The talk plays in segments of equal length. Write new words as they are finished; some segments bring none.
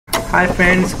Hi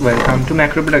friends, welcome to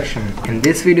Macro Production. In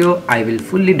this video, I will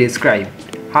fully describe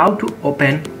how to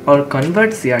open or convert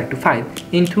CR2 file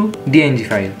into DNG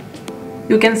file.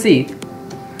 You can see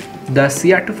the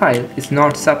CR2 file is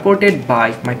not supported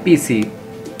by my PC.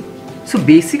 So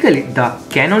basically the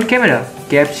Canon camera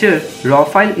captures raw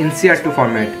file in CR2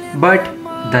 format, but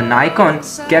the Nikon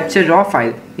captures raw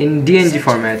file in DNG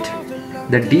format.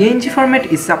 The DNG format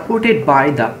is supported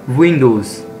by the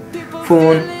Windows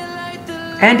Phone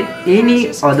and any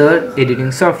other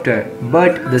editing software,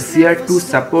 but the CR2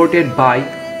 supported by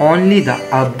only the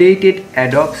updated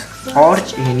Adobe or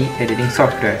any editing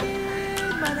software.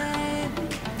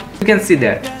 You can see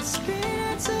that.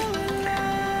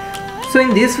 So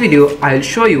in this video I will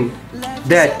show you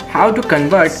that how to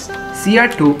convert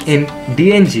CR2 in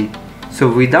DNG.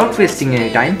 So without wasting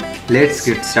any time, let's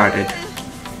get started.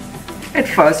 At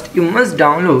first you must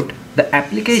download the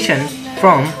application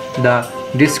from the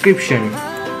description.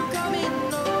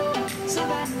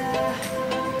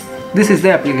 This is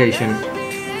the application.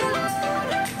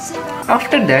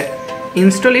 After that,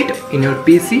 install it in your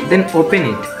PC, then open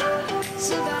it.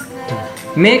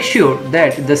 Make sure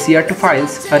that the CR2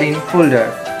 files are in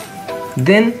folder.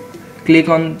 Then click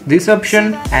on this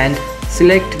option and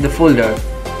select the folder.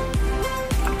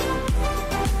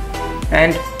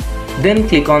 And then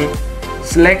click on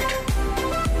select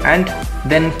and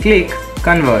then click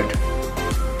convert.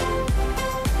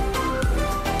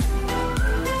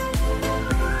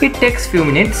 It takes few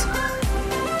minutes.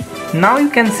 Now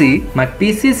you can see my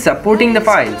PC is supporting the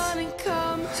files.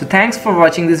 So thanks for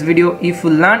watching this video. If you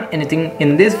learned anything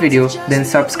in this video, then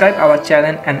subscribe our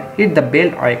channel and hit the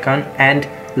bell icon and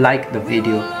like the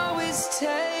video.